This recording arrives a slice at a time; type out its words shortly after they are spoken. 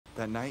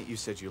That night you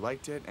said you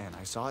liked it, and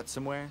I saw it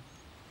somewhere,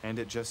 and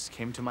it just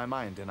came to my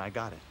mind, and I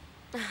got it.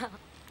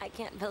 I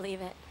can't believe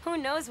it. Who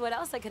knows what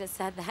else I could have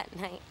said that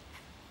night.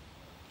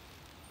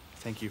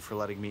 Thank you for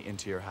letting me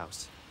into your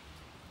house.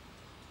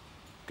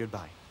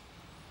 Goodbye.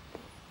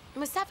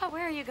 Mustafa,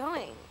 where are you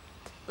going?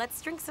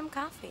 Let's drink some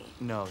coffee.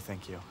 No,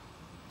 thank you.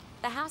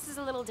 The house is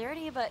a little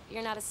dirty, but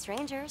you're not a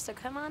stranger, so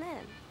come on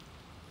in.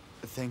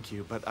 Thank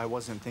you, but I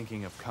wasn't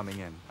thinking of coming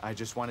in. I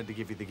just wanted to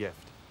give you the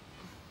gift.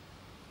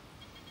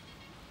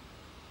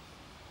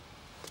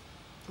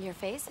 Your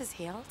face is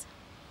healed.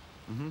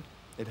 Mm-hmm.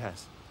 It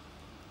has.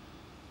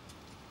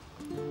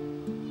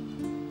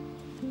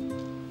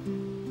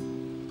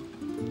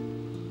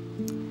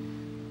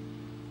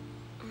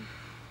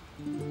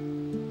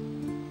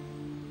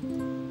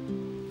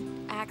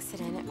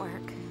 Accident at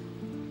work.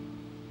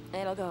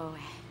 It'll go away.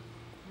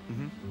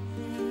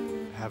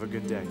 Mm-hmm. Have a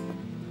good day.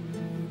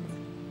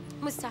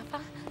 Mustafa,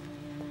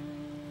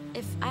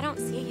 if I don't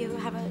see you,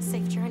 have a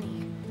safe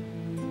journey.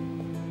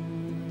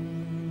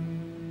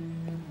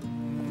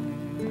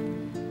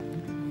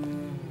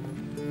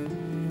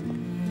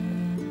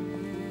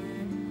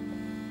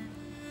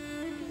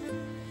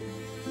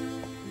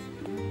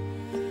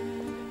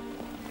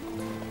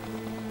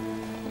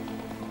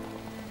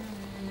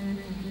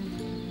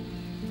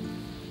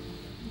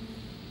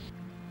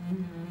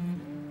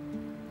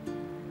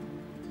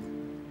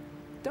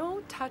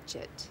 Don't touch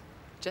it.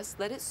 Just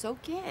let it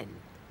soak in.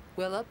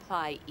 We'll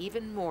apply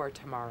even more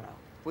tomorrow.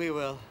 We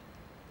will.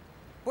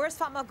 Where's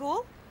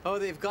Fatmagul? Oh,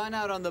 they've gone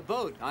out on the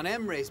boat, on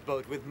Emre's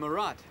boat with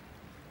Murat.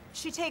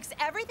 She takes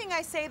everything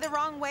I say the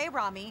wrong way,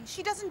 Rami.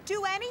 She doesn't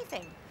do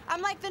anything.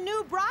 I'm like the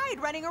new bride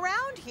running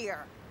around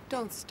here.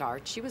 Don't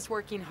start. She was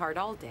working hard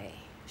all day.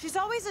 She's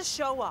always a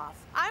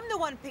show-off. I'm the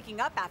one picking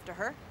up after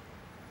her.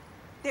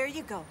 There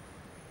you go.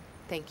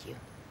 Thank you.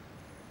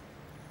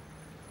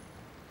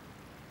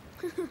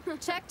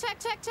 Check, check,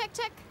 check, check,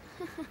 check.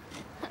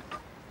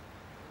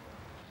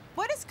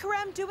 What is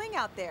Kerim doing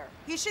out there?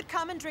 He should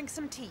come and drink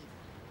some tea.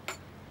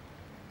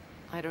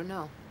 I don't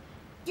know.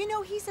 You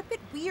know, he's a bit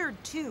weird,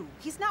 too.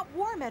 He's not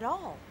warm at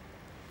all.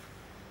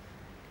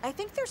 I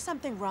think there's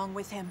something wrong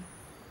with him.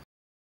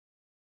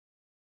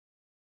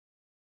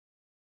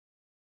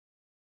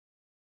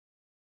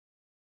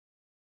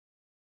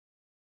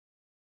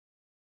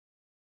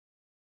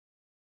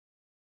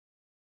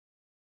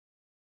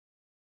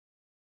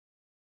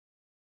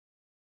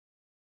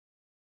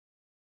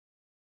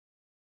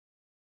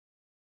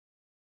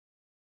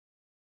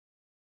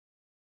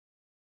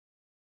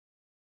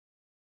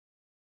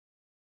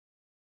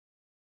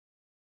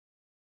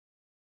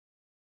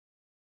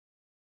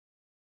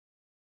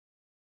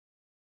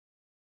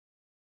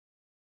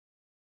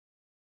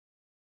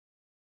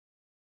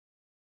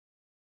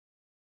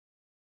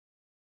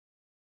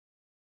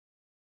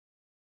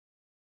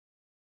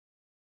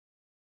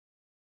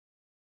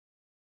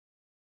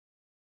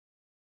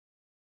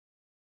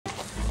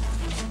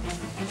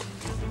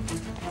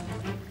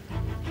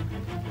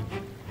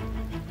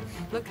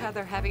 Look how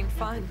they're having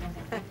fun.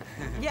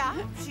 Yeah,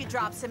 if she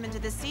drops him into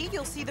the sea,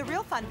 you'll see the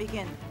real fun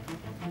begin.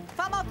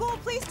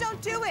 Fatmagul, please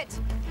don't do it!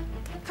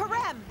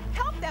 Kerim,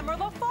 help them or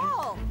they'll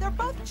fall! They're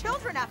both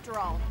children after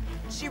all.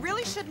 She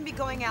really shouldn't be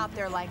going out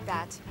there like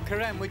that.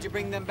 Kerim, would you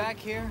bring them back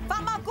here?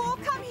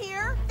 Fatmagul, come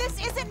here! This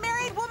isn't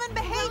married woman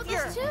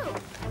behavior! This too.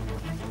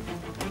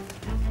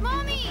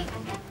 Mommy!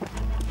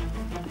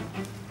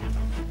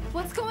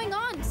 What's going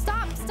on?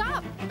 Stop,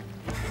 stop!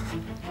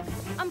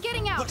 I'm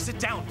getting out. Look, sit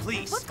down,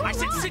 please. What's going I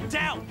said on? sit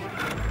down.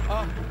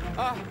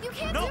 You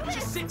can't No, do this.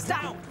 just sit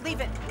Stop! down. Leave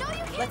it. No, you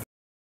can't. Let's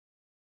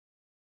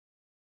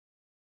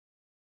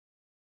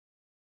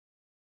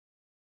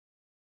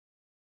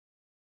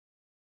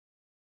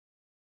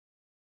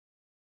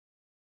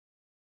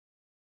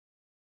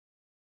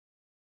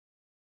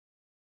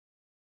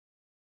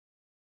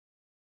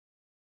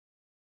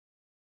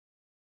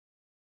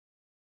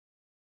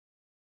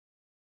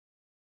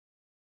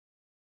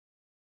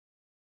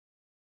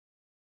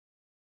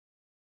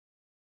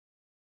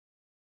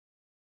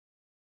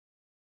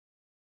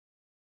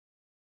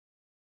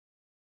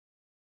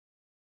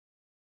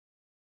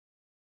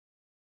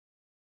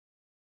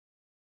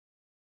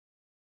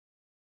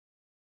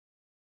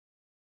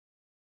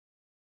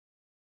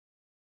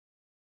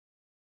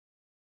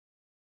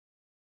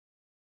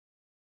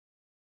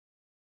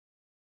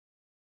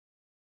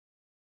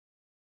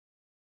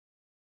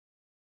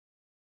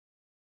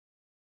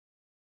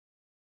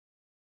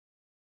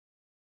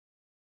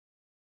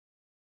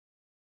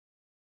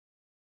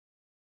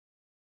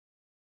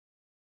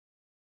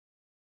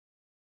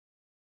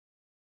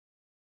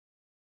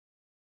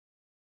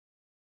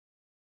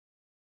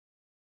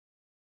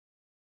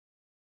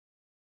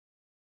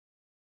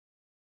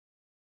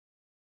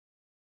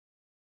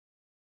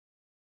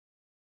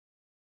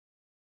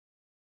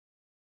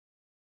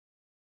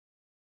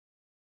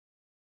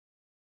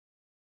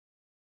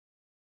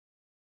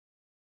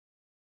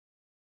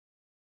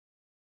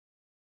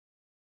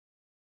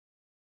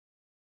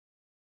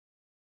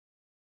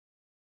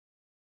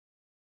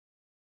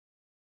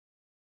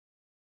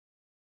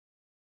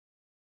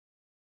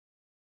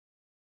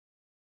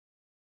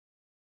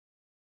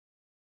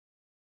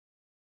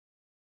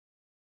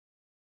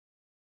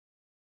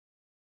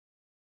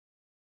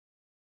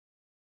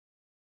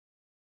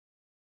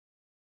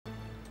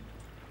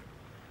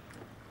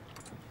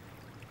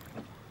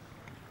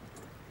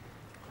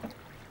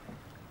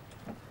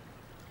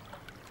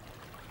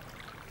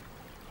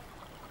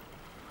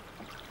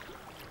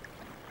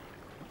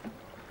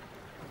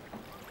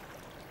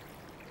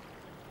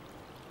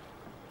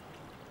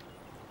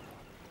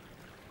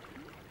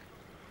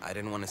I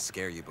didn't want to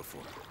scare you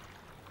before.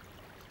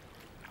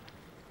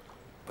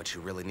 But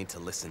you really need to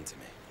listen to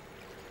me.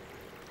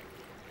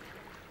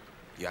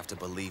 You have to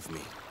believe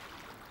me.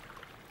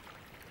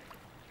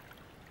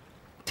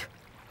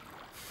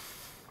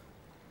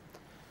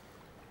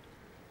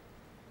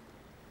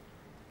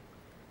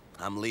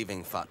 I'm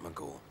leaving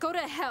Fatmagul. Go to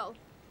hell.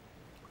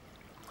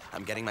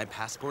 I'm getting my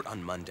passport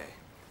on Monday.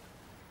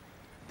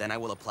 Then I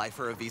will apply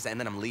for a visa, and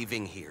then I'm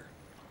leaving here.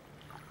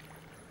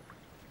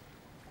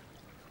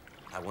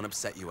 I won't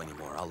upset you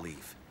anymore. I'll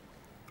leave.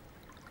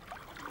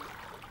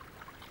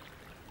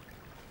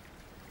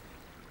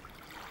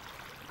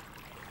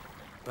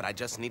 But I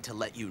just need to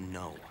let you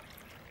know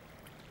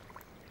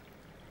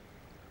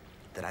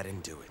that I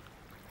didn't do it.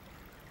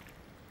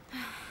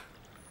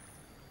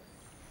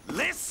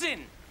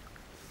 Listen!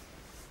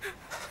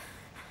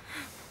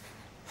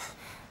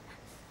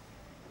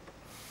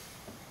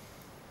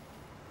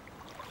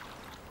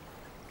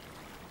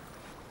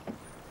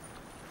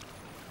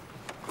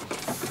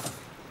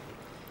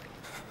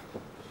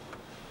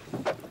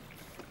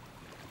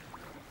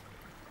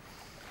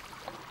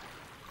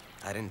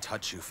 I didn't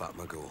touch you,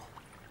 Fatmagul.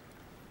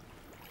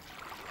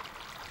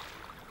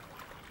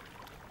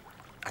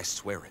 I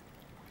swear it.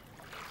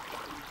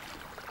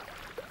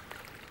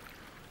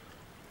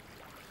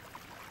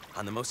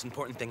 On the most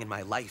important thing in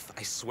my life,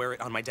 I swear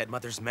it on my dead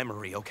mother's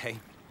memory, okay?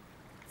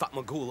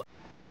 Fatmagul.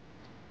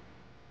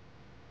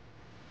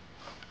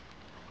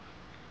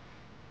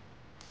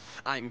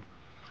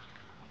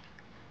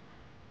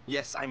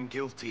 Yes, I'm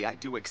guilty. I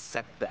do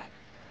accept that.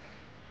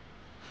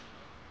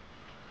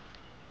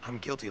 I'm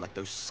guilty like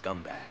those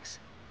scumbags.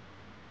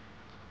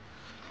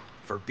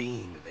 For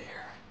being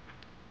there.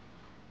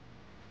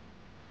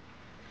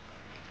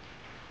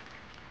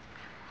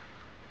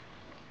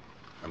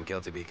 I'm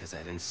guilty because I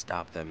didn't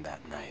stop them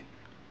that night.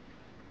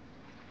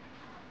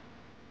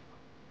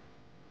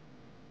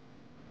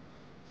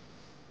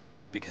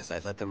 Because I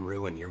let them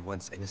ruin your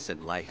once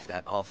innocent life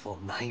that awful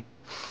night.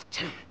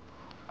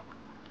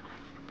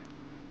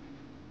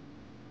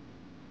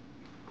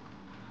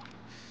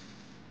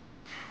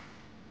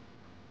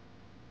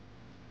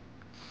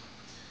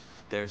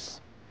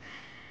 There's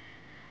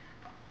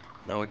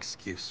no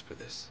excuse for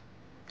this,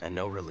 and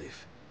no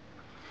relief.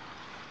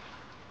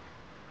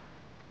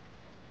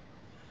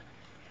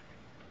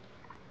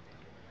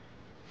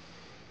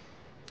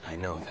 I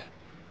know that.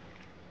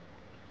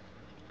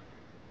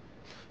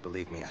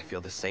 Believe me, I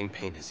feel the same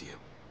pain as you.